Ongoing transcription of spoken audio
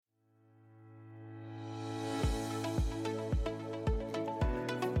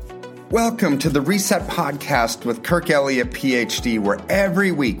Welcome to the Reset Podcast with Kirk, Elliott, PhD, where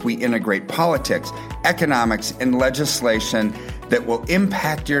every week we integrate politics, economics, and legislation that will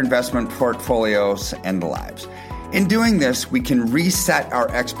impact your investment portfolios and lives. In doing this, we can reset our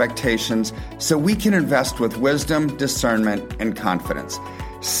expectations so we can invest with wisdom, discernment, and confidence.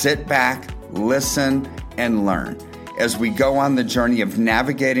 Sit back, listen, and learn as we go on the journey of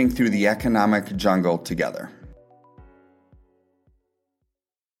navigating through the economic jungle together.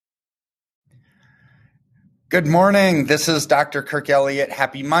 Good morning. This is Dr. Kirk Elliott.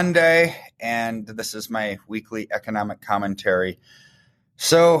 Happy Monday. And this is my weekly economic commentary.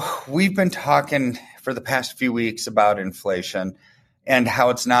 So we've been talking for the past few weeks about inflation and how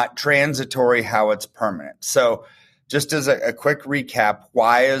it's not transitory, how it's permanent. So just as a quick recap,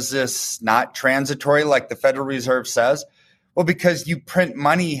 why is this not transitory like the Federal Reserve says? Well, because you print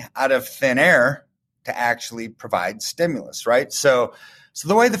money out of thin air to actually provide stimulus, right? So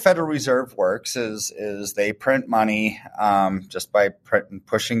the way the Federal Reserve works is they print money just by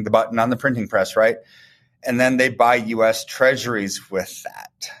pushing the button on the printing press, right? And then they buy U.S. Treasuries with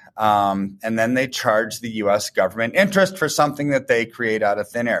that. And then they charge the U.S. government interest for something that they create out of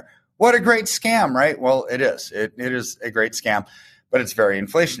thin air. What a great scam, right? Well, it is. It is a great scam, but it's very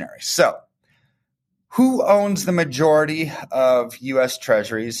inflationary. So who owns the majority of U.S.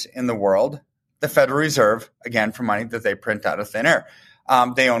 Treasuries in the world? The Federal Reserve, again, for money that they print out of thin air.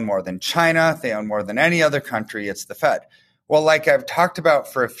 They own more than China. They own more than any other country. It's the Fed. Well, like I've talked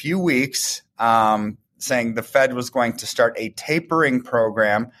about for a few weeks, saying the Fed was going to start a tapering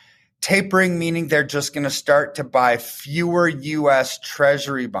program. Tapering meaning they're just going to start to buy fewer U.S.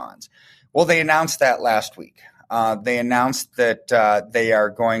 Treasury bonds. Well, they announced that last week. They announced that they are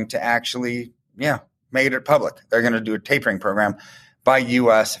going to actually, made it public. They're going to do a tapering program, buy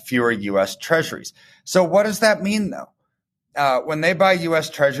fewer U.S. Treasuries. So what does that mean, though? When they buy U.S.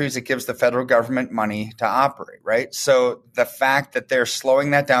 Treasuries, it gives the federal government money to operate, right? So the fact that they're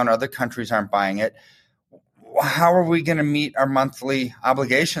slowing that down, other countries aren't buying it, how are we going to meet our monthly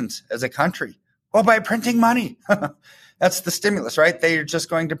obligations as a country? Well, by printing money. That's the stimulus, right? They're just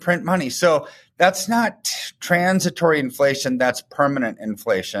going to print money. So that's not transitory inflation. That's permanent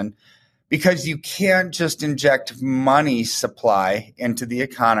inflation because you can't just inject money supply into the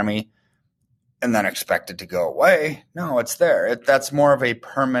economy and then expect it to go away. No, it's there. That's more of a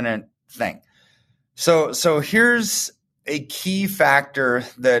permanent thing. So here's a key factor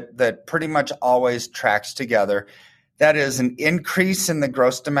that pretty much always tracks together. That is an increase in the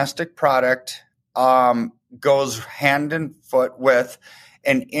gross domestic product goes hand in foot with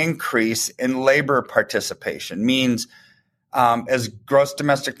an increase in labor participation. Means as gross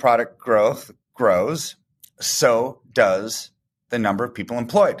domestic product growth grows, so does the number of people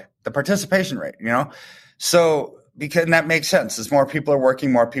employed. The participation rate, So because that makes sense. As more people are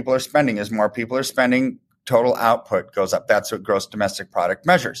working, more people are spending. As more people are spending, total output goes up. That's what gross domestic product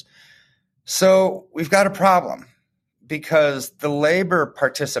measures. So we've got a problem because the labor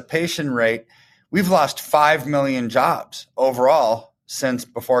participation rate, we've lost 5 million jobs overall since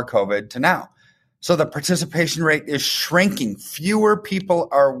before COVID to now. So the participation rate is shrinking. Fewer people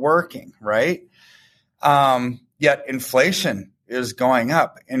are working, right? Yet inflation is going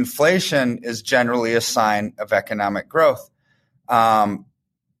up. Inflation is generally a sign of economic growth. But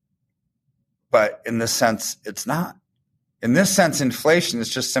in this sense, it's not. In this sense, inflation is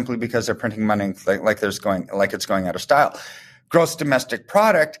just simply because they're printing money like it's going out of style. Gross domestic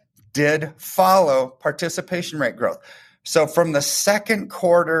product did follow participation rate growth. So from the second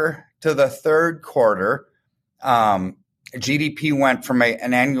quarter to the third quarter, GDP went from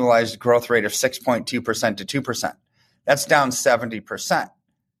an annualized growth rate of 6.2% to 2%. That's down 70%.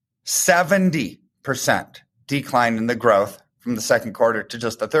 70% decline in the growth from the second quarter to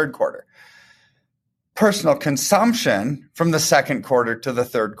just the third quarter. Personal consumption from the second quarter to the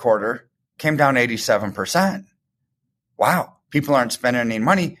third quarter came down 87%. Wow, people aren't spending any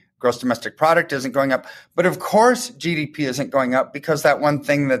money. Gross domestic product isn't going up. But of course, GDP isn't going up because that one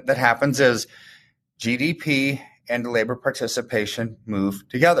thing that happens is GDP and labor participation move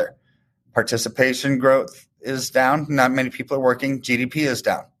together. Participation growth is down. Not many people are working. GDP is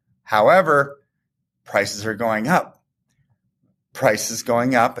down. However, prices are going up. Prices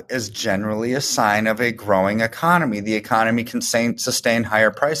going up is generally a sign of a growing economy. The economy can sustain higher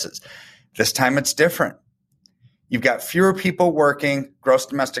prices. This time it's different. You've got fewer people working. Gross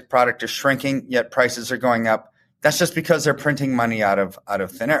domestic product is shrinking, yet prices are going up. That's just because they're printing money out of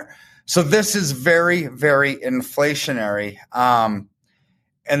thin air. So this is very, very inflationary, and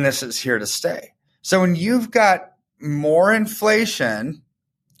this is here to stay. So when you've got more inflation,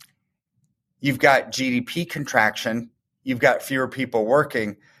 you've got GDP contraction, you've got fewer people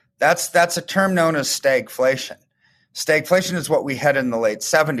working. That's a term known as stagflation. Stagflation is what we had in the late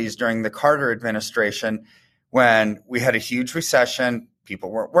 70s during the Carter administration when we had a huge recession.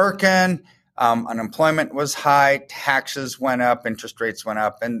 People weren't working. Unemployment was high. Taxes went up. Interest rates went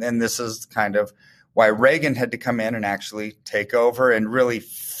up. And this is kind of why Reagan had to come in and actually take over and really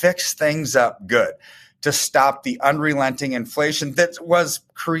fix things up good to stop the unrelenting inflation that was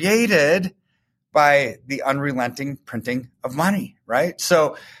created by the unrelenting printing of money, right?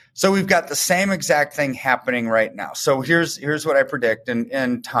 So we've got the same exact thing happening right now. So here's what I predict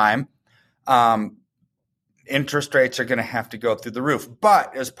in time. Interest rates are going to have to go through the roof.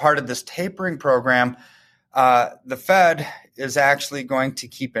 But as part of this tapering program, the Fed is actually going to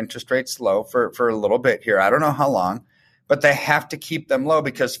keep interest rates low for a little bit here. I don't know how long, but they have to keep them low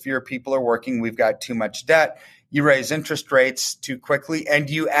because fewer people are working. We've got too much debt. You raise interest rates too quickly and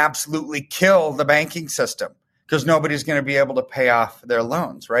you absolutely kill the banking system because nobody's going to be able to pay off their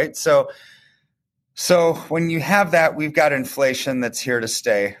loans, right? So when you have that, we've got inflation that's here to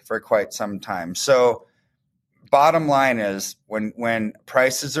stay for quite some time. So bottom line is when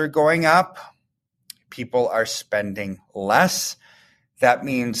prices are going up, people are spending less. That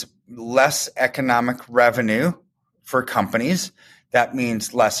means less economic revenue for companies. That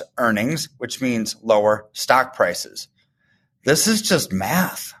means less earnings, which means lower stock prices. This is just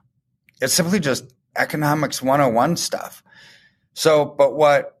math. It's simply just economics 101 stuff. So, but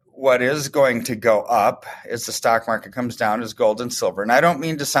what is going to go up as the stock market comes down is gold and silver. And I don't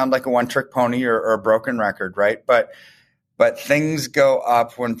mean to sound like a one-trick pony or a broken record, right? But things go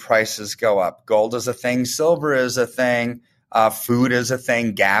up when prices go up. Gold is a thing. Silver is a thing. Food is a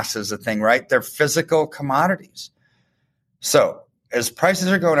thing. Gas is a thing, right? They're physical commodities. So as prices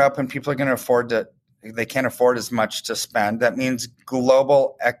are going up and people are going to they can't afford as much to spend. That means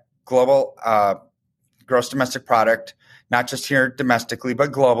global gross domestic product, not just here domestically,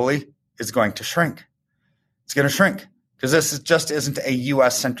 but globally, is going to shrink. It's going to shrink because this just isn't a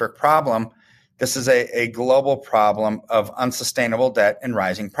U.S.-centric problem. This is a global problem of unsustainable debt and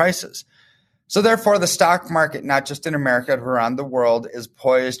rising prices. So therefore, the stock market, not just in America, but around the world, is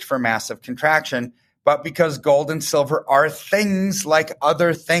poised for massive contraction. But because gold and silver are things like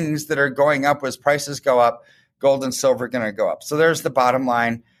other things that are going up as prices go up, gold and silver are going to go up. So there's the bottom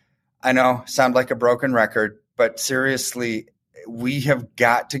line. I know, sound like a broken record, but seriously, we have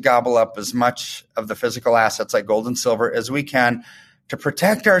got to gobble up as much of the physical assets like gold and silver as we can to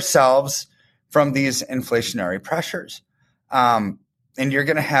protect ourselves from these inflationary pressures. And you're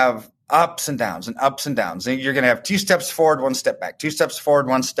going to have ups and downs and ups and downs. And you're going to have 2 steps forward, 1 step back, 2 steps forward,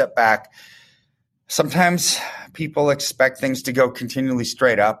 1 step back. Sometimes people expect things to go continually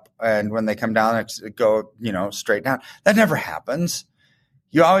straight up, and when they come down, it go, straight down. That never happens.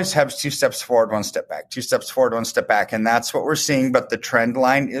 You always have 2 steps forward, 1 step back, 2 steps forward, 1 step back. And that's what we're seeing. But the trend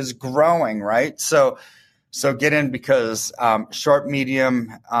line is growing, right? So get in because short,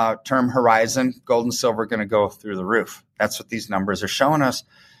 medium term horizon, gold and silver are going to go through the roof. That's what these numbers are showing us.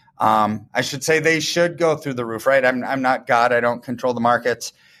 I should say they should go through the roof, right? I'm not God. I don't control the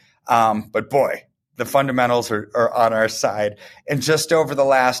markets. But boy, the fundamentals are on our side. And just over the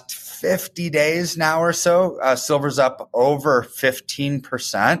last 50 days now or so, silver's up over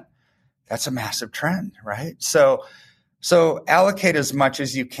 15%. That's a massive trend, right? So allocate as much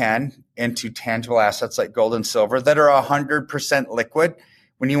as you can into tangible assets like gold and silver that are 100% liquid.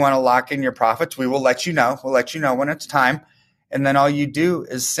 When you want to lock in your profits, we will let you know. We'll let you know when it's time. And then all you do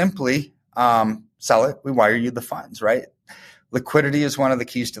is simply sell it. We wire you the funds, right? Liquidity is one of the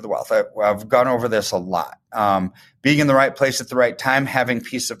keys to the wealth. I've gone over this a lot. Being in the right place at the right time, having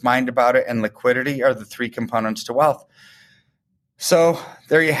peace of mind about it, and liquidity are the 3 components to wealth. So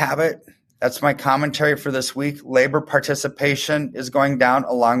there you have it. That's my commentary for this week. Labor participation is going down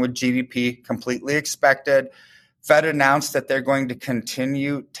along with GDP, completely expected. Fed announced that they're going to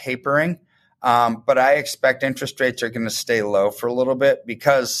continue tapering, but I expect interest rates are going to stay low for a little bit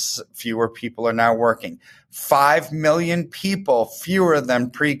because fewer people are now working. 5 million people fewer than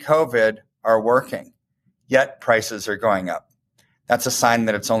pre-COVID are working, yet prices are going up. That's a sign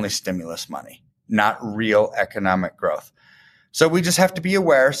that it's only stimulus money, not real economic growth. So we just have to be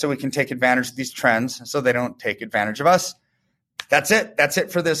aware so we can take advantage of these trends so they don't take advantage of us. That's it. That's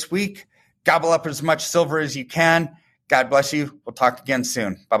it for this week. Gobble up as much silver as you can. God bless you. We'll talk again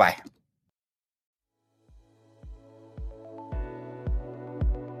soon. Bye-bye.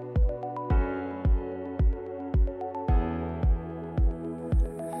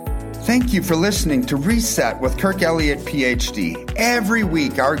 Thank you for listening to Reset with Kirk Elliott, PhD. Every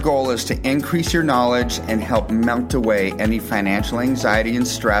week, our goal is to increase your knowledge and help melt away any financial anxiety and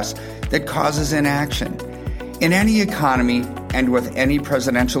stress that causes inaction. In any economy, And with any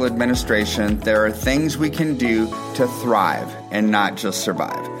presidential administration, there are things we can do to thrive and not just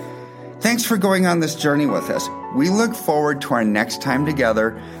survive. Thanks for going on this journey with us. We look forward to our next time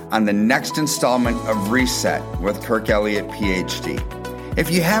together on the next installment of Reset with Kirk Elliott, PhD.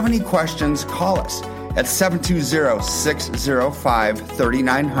 If you have any questions, call us at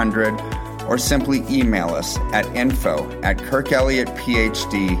 720-605-3900 or simply email us at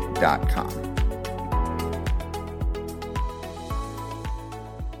info@kirkelliottphd.com.